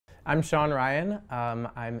I'm Sean Ryan.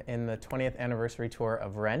 I'm in the 20th anniversary tour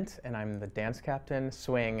of Rent, and I'm the dance captain,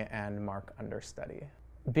 swing, and Mark understudy.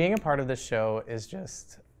 Being a part of this show is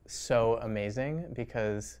just so amazing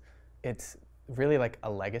because it's really like a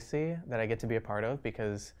legacy that I get to be a part of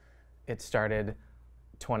because it started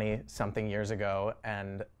 20-something years ago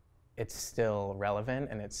and it's still relevant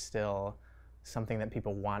and it's still something that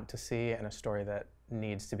people want to see and a story that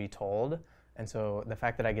needs to be told. And so the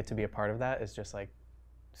fact that I get to be a part of that is just like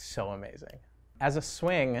so amazing. As a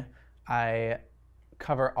swing, I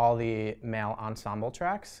cover all the male ensemble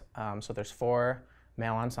tracks. So there's 4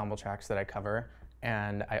 male ensemble tracks that I cover,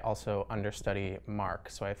 and I also understudy Mark.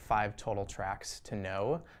 So I have 5 total tracks to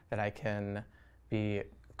know that I can be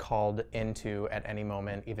called into at any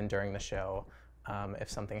moment, even during the show. If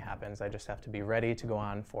something happens, I just have to be ready to go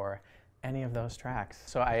on for any of those tracks.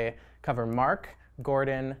 So I cover Mark,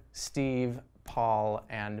 Gordon, Steve, Paul,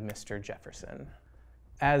 and Mr. Jefferson.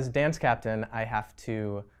 As dance captain, I have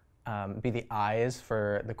to be the eyes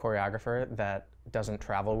for the choreographer that doesn't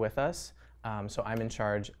travel with us. So I'm in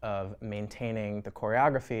charge of maintaining the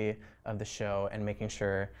choreography of the show and making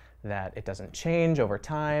sure that it doesn't change over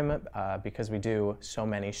time because we do so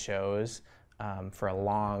many shows for a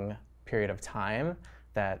long period of time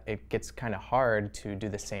that it gets kind of hard to do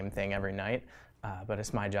the same thing every night. But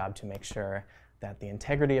it's my job to make sure that the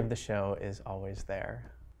integrity of the show is always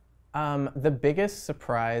there. The biggest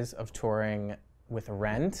surprise of touring with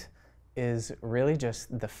Rent is really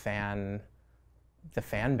just the fan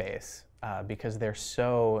base because they're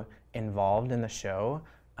so involved in the show.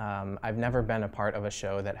 I've never been a part of a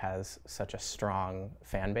show that has such a strong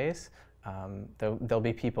fan base. There'll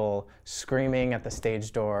be people screaming at the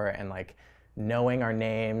stage door and like knowing our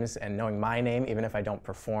names and knowing my name even if I don't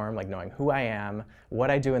perform, like knowing who I am, what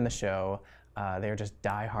I do in the show. They're just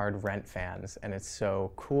diehard Rent fans, and it's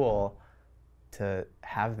so cool to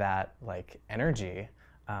have that like energy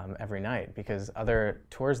every night because other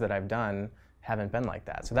tours that I've done haven't been like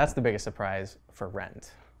that. So that's the biggest surprise for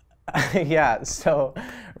Rent. Yeah, so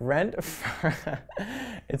Rent,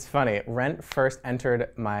 it's funny, Rent first entered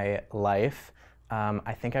my life,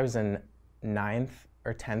 I think I was in 9th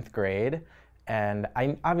or 10th grade, and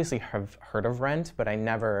I obviously have heard of Rent, but I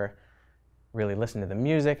never really listened to the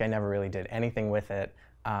music. I never really did anything with it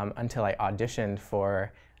until I auditioned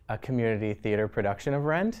for a community theater production of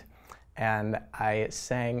Rent. And I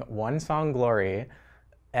sang one song, Glory,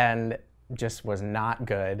 and just was not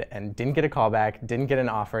good and didn't get a callback, didn't get an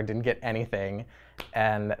offer, didn't get anything.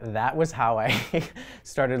 And that was how I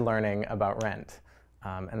started learning about Rent.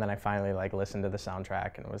 And then I finally like listened to the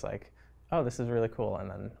soundtrack and was like, oh, this is really cool.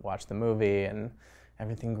 And then watched the movie and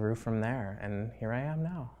everything grew from there. And here I am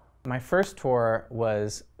now. My first tour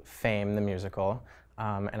was Fame, the musical,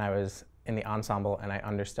 and I was in the ensemble and I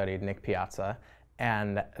understudied Nick Piazza,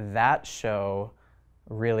 and that show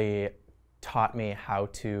really taught me how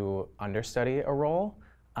to understudy a role,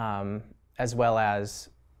 as well as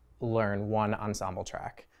learn one ensemble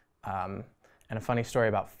track. And a funny story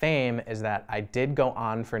about Fame is that I did go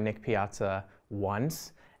on for Nick Piazza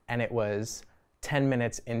once, and it was 10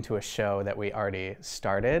 minutes into a show that we already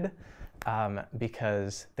started.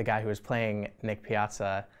 Because the guy who was playing Nick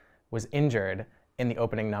Piazza was injured in the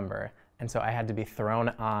opening number. And so I had to be thrown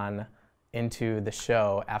on into the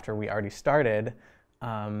show after we already started.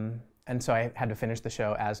 And so I had to finish the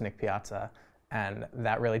show as Nick Piazza. And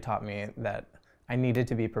that really taught me that I needed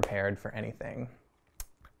to be prepared for anything.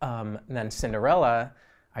 And then Cinderella,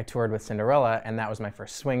 I toured with Cinderella, and that was my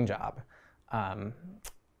first swing job. And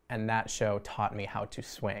that show taught me how to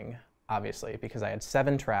swing, obviously, because I had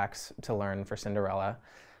 7 tracks to learn for Cinderella.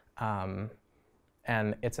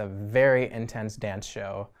 And it's a very intense dance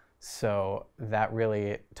show, so that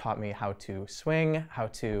really taught me how to swing, how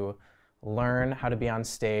to learn how to be on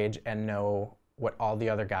stage and know what all the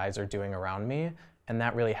other guys are doing around me. And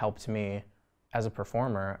that really helped me as a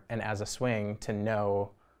performer and as a swing to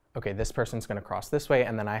know, okay, this person's gonna cross this way,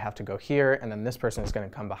 and then I have to go here, and then this person is gonna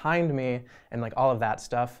come behind me, and like all of that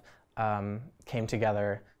stuff came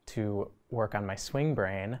together to work on my swing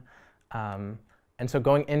brain. And so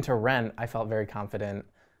going into Rent, I felt very confident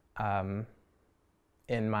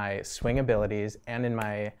in my swing abilities and in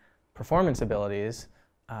my performance abilities.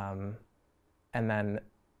 And then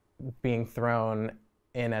being thrown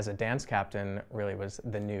in as a dance captain really was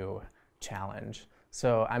the new challenge.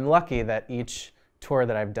 So I'm lucky that each tour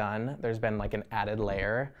that I've done, there's been like an added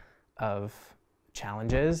layer of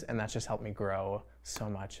challenges, and that's just helped me grow so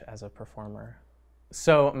much as a performer.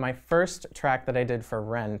 So my first track that I did for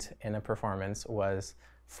Rent in a performance was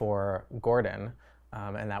for Gordon,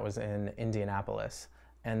 and that was in Indianapolis.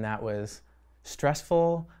 And that was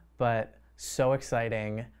stressful, but so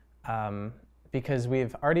exciting. because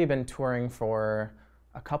we've already been touring for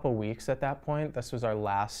a couple weeks at that point. This was our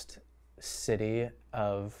last city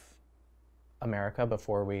of America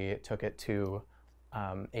before we took it to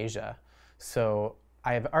Asia. So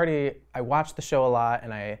I watched the show a lot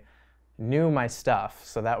and I knew my stuff,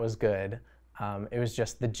 so that was good. It was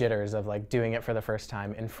just the jitters of like doing it for the first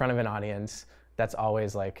time in front of an audience. That's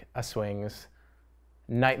always like a swing's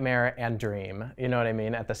nightmare and dream, you know what I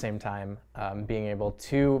mean, at the same time. Being able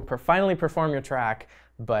to finally perform your track,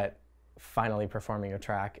 but finally performing your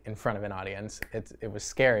track in front of an audience. It was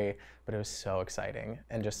scary, but it was so exciting.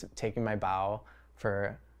 And just taking my bow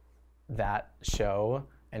for that show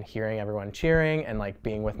and hearing everyone cheering and like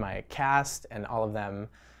being with my cast and all of them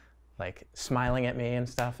like smiling at me and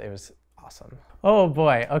stuff, it was awesome. Oh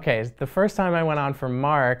boy, okay, the first time I went on for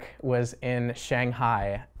Mark was in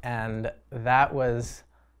Shanghai, and that was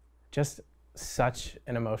just such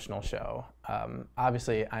an emotional show.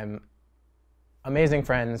 Obviously, I'm amazing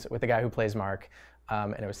friends with the guy who plays Mark,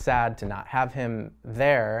 and it was sad to not have him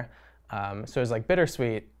there, so it was like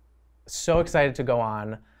bittersweet. So excited to go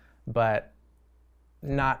on, but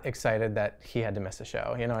not excited that he had to miss a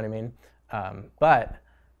show, you know what I mean? But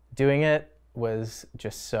doing it was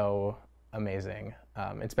just so amazing.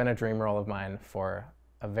 It's been a dream role of mine for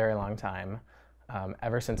a very long time.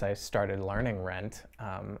 Ever since I started learning Rent,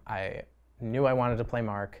 I knew I wanted to play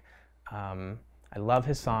Mark. I love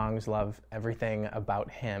his songs, love everything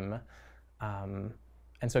about him. And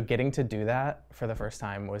so getting to do that for the first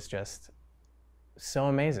time was just so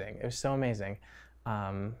amazing. It was so amazing.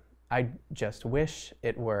 I just wish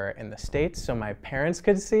it were in the States so my parents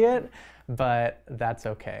could see it, but that's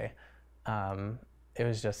okay. It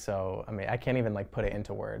was just so, I mean, I can't even like put it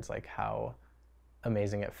into words, like how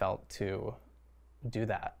amazing it felt to do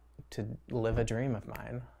that, to live a dream of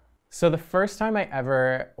mine. So the first time I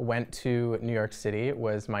ever went to New York City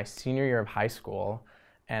was my senior year of high school,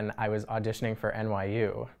 and I was auditioning for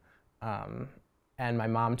NYU. And my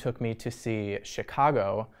mom took me to see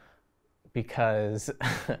Chicago because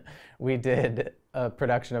we did a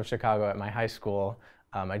production of Chicago at my high school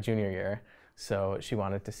my junior year. So she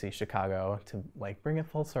wanted to see Chicago to like bring it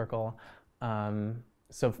full circle.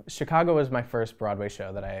 So Chicago was my first Broadway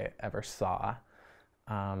show that I ever saw,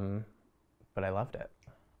 but I loved it.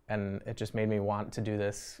 And it just made me want to do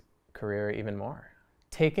this career even more.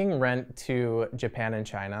 Taking Rent to Japan and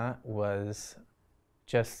China was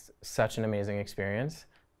just such an amazing experience.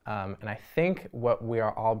 And I think what we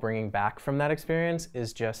are all bringing back from that experience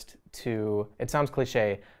is just to, it sounds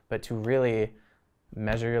cliche, but to really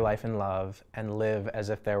measure your life in love and live as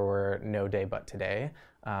if there were no day but today.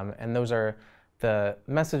 And those are the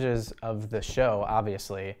messages of the show,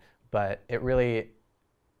 obviously, but it really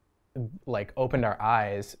like opened our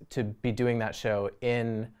eyes to be doing that show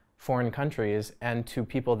in foreign countries and to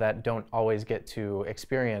people that don't always get to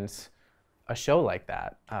experience a show like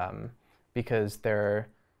that, because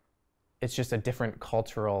it's just a different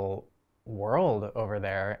cultural world over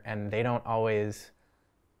there, and they don't always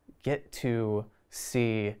get to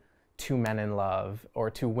see two men in love or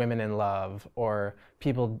two women in love or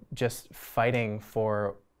people just fighting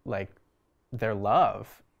for like their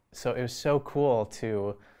love. So it was so cool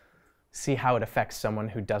to see how it affects someone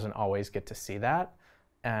who doesn't always get to see that,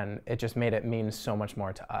 and it just made it mean so much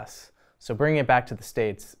more to us. So bringing it back to the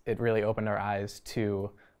States, it really opened our eyes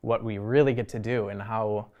to what we really get to do and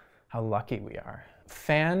how lucky we are.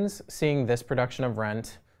 Fans seeing this production of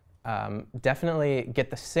Rent definitely get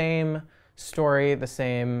the same story, the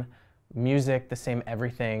same music, the same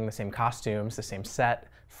everything, the same costumes, the same set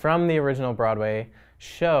from the original Broadway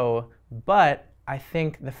show, but I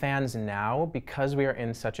think the fans now, because we are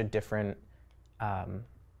in such a different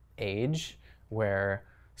age where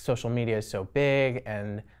social media is so big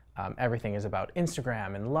and everything is about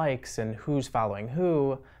Instagram and likes and who's following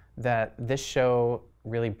who, that this show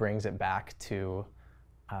really brings it back to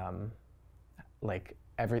like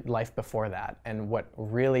every life before that and what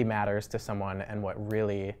really matters to someone and what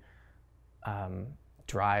really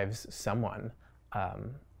drives someone.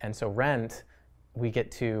 And so Rent, we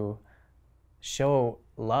get to show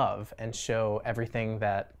love and show everything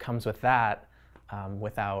that comes with that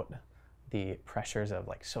without the pressures of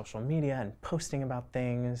like social media and posting about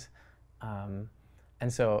things.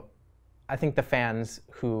 And so I think the fans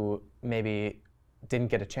who maybe didn't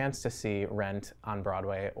get a chance to see Rent on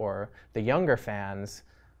Broadway, or the younger fans,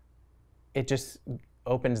 it just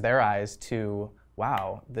opens their eyes to,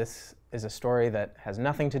 wow, this is a story that has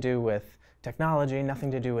nothing to do with technology,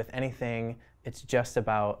 nothing to do with anything. It's just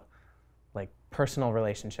about like personal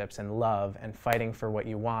relationships and love and fighting for what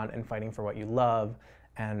you want and fighting for what you love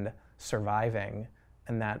and surviving.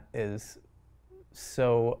 And that is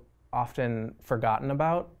so often forgotten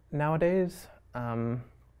about nowadays.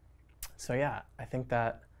 So yeah, I think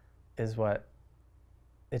that is what,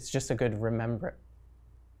 it's just a good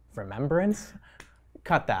remembrance?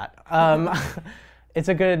 Cut that. It's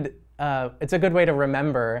a good way to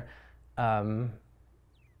remember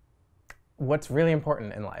what's really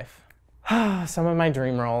important in life. Some of my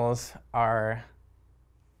dream roles are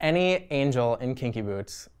any angel in Kinky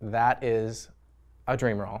Boots. That is a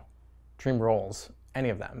dream role. Dream roles, any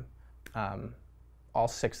of them. All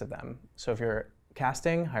 6 of them. So if you're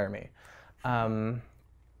casting, hire me.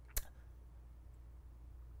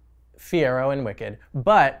 Fiyero in Wicked.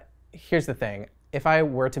 But here's the thing. If I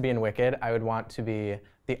were to be in Wicked, I would want to be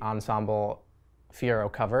the ensemble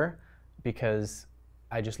Fiyero cover, because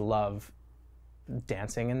I just love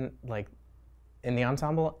dancing in the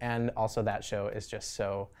ensemble, and also that show is just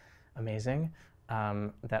so amazing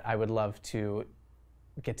that I would love to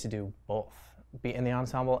get to do both, be in the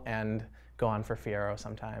ensemble and go on for Fiyero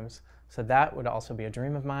sometimes. So that would also be a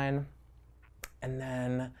dream of mine. And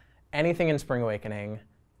then anything in Spring Awakening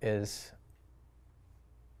is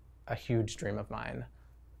a huge dream of mine.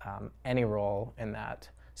 Any role in that,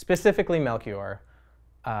 specifically Melchior,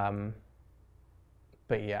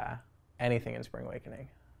 but yeah, anything in Spring Awakening.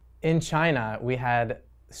 In China, we had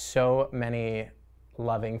so many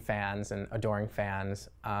loving fans and adoring fans,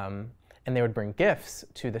 and they would bring gifts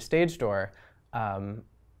to the stage door. And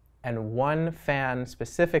one fan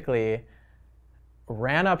specifically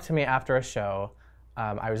ran up to me after a show.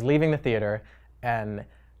 I was leaving the theater, and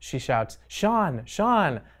she shouts, "Sean,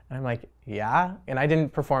 Sean!" And I'm like, "Yeah?" And I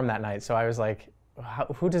didn't perform that night, so I was like,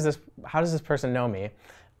 how does this person know me?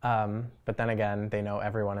 But then again, they know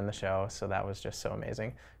everyone in the show, so that was just so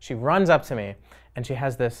amazing. She runs up to me, and she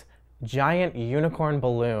has this giant unicorn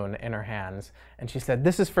balloon in her hands, and she said,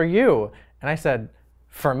 "This is for you." And I said,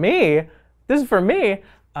 "For me? This is for me?"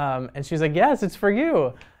 And she's like, "Yes, it's for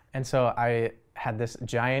you." And so I had this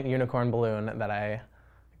giant unicorn balloon that I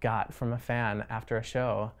got from a fan after a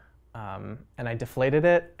show, and I deflated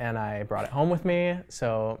it, and I brought it home with me,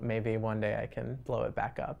 so maybe one day I can blow it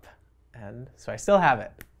back up. And so I still have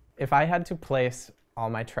it. If I had to place all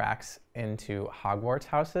my tracks into Hogwarts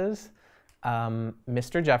houses,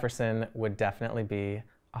 Mr. Jefferson would definitely be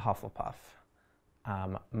a Hufflepuff.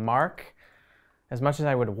 Mark, as much as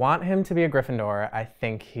I would want him to be a Gryffindor, I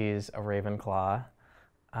think he's a Ravenclaw.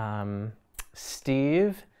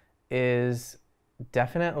 Steve is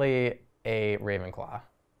definitely a Ravenclaw.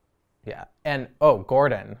 Yeah, and oh,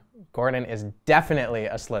 Gordon. Gordon is definitely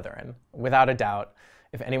a Slytherin, without a doubt.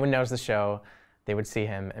 If anyone knows the show, they would see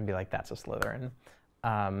him and be like, "That's a Slytherin."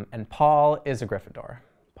 And Paul is a Gryffindor.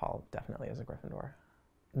 Paul definitely is a Gryffindor.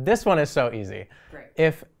 This one is so easy.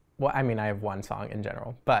 Great. Well, I mean, I have one song in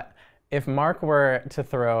general, but if Mark were to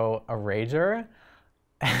throw a rager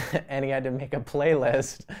and he had to make a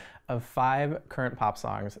playlist of 5 current pop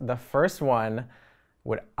songs, the first one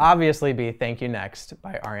would obviously be "Thank You Next"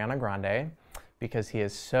 by Ariana Grande, because he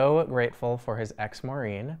is so grateful for his ex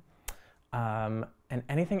Maureen. And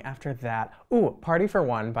anything after that, ooh, "Party for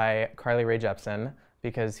One" by Carly Rae Jepsen,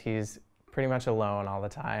 because he's pretty much alone all the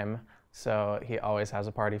time, so he always has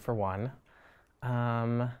a party for one.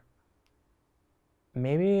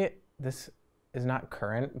 Maybe this is not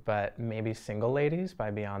current, but maybe "Single Ladies" by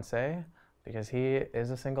Beyonce, because he is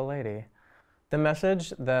a single lady. The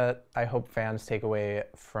message that I hope fans take away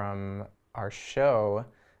from our show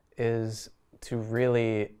is to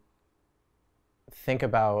really think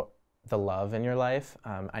about the love in your life.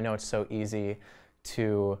 I know it's so easy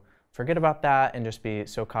to forget about that and just be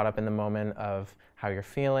so caught up in the moment of how you're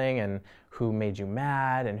feeling and who made you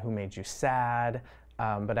mad and who made you sad.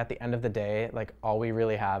 But at the end of the day, like, all we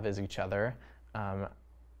really have is each other.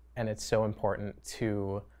 And it's so important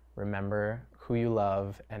to remember who you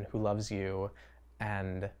love and who loves you.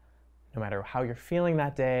 And no matter how you're feeling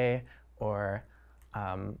that day or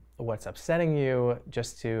what's upsetting you,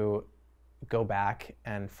 just to go back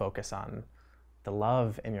and focus on the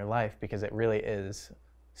love in your life, because it really is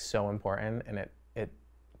so important, and it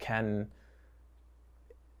can,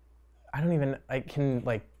 it can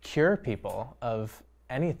like cure people of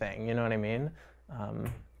anything, you know what I mean?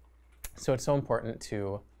 So it's so important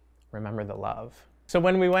to remember the love. So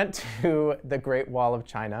when we went to the Great Wall of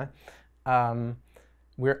China,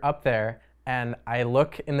 we're up there, and I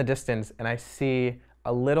look in the distance and I see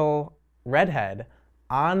a little redhead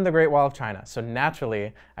on the Great Wall of China. So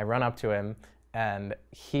naturally, I run up to him, and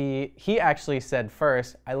he actually said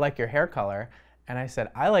first, "I like your hair color." And I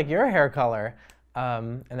said, "I like your hair color."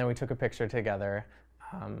 And then we took a picture together.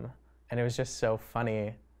 And it was just so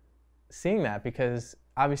funny seeing that, because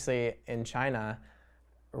obviously in China,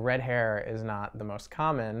 red hair is not the most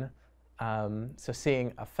common. So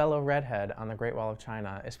seeing a fellow redhead on the Great Wall of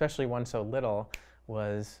China, especially one so little,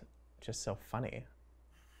 was just so funny.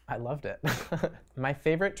 I loved it. My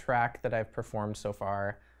favorite track that I've performed so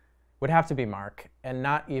far would have to be Mark, and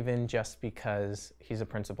not even just because he's a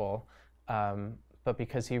principal, but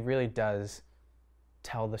because he really does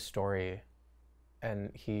tell the story.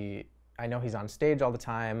 And I know he's on stage all the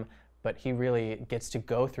time, but he really gets to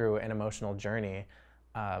go through an emotional journey,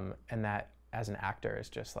 and that as an actor is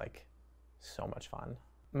just like so much fun.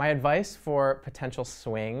 My advice for potential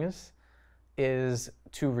swings is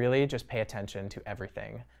to really just pay attention to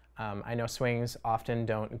everything. I know swings often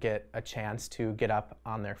don't get a chance to get up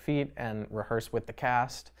on their feet and rehearse with the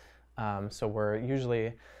cast, so we're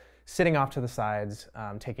usually sitting off to the sides,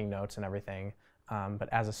 taking notes and everything. But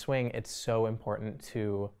as a swing, it's so important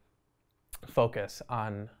to focus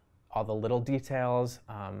on all the little details,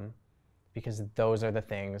 because those are the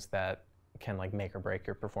things that can like make or break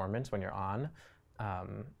your performance when you're on.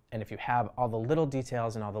 And if you have all the little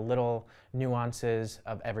details and all the little nuances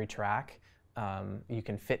of every track, you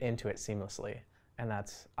can fit into it seamlessly. And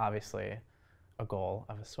that's obviously a goal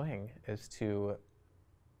of a swing, is to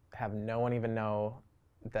have no one even know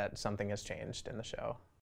that something has changed in the show.